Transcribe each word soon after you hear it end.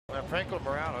Franklin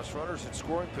Morales, runners in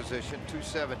scoring position,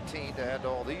 217 to add to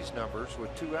all these numbers.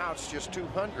 With 2 outs, just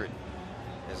 200.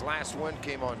 His last win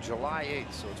came on July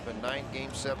 8th, so it's been 9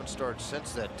 games, 7 starts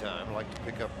since that time. I'd like to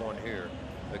pick up one here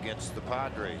against the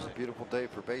Padres. Beautiful day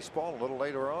for baseball. A little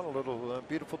later on, a little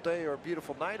beautiful day, or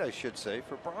beautiful night, I should say,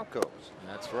 for Broncos.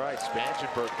 That's right.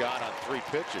 Spangenberg got on 3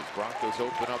 pitches. Broncos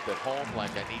open up at home,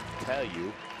 like I need to tell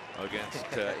you, against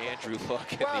Andrew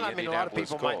Luck and well, the I mean, a lot of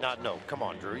people Colts. might not know. Come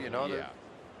on, Drew. You know. Yeah.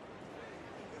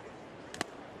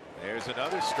 There's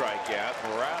another strikeout.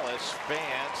 Morales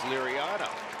fans Liriano.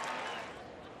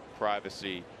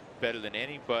 Privacy better than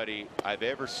anybody I've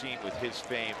ever seen with his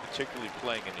fame, particularly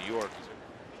playing in New York.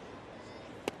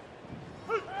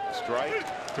 Strike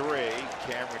 3.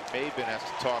 Cameron Maben has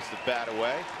to toss the bat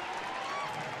away.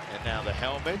 And now the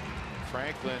helmet.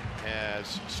 Franklin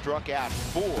has struck out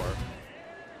 4.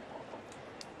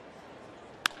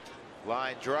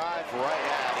 Line drive right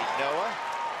at Noah.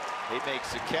 He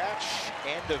makes the catch.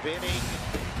 End of inning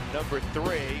number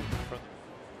 3.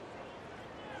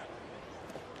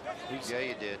 Yeah,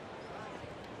 you did.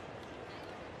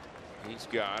 He's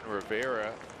gone.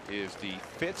 Rivera is the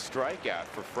 5th strikeout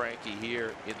for Frankie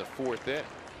here in the 4th inning.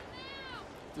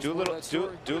 Do a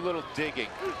little digging.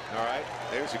 All right.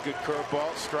 There's a good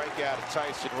curveball. Strikeout of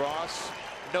Tyson Ross.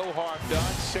 No harm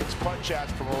done. 6 punch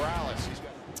outs for Morales.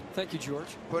 Thank you,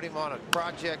 George. Put him on a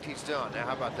project, he's done. Now,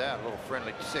 how about that? A little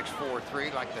friendly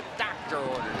 6-4-3 like the doctor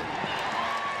ordered it.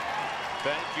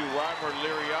 Thank you, Reimer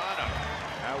Liriano.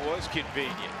 That was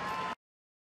convenient.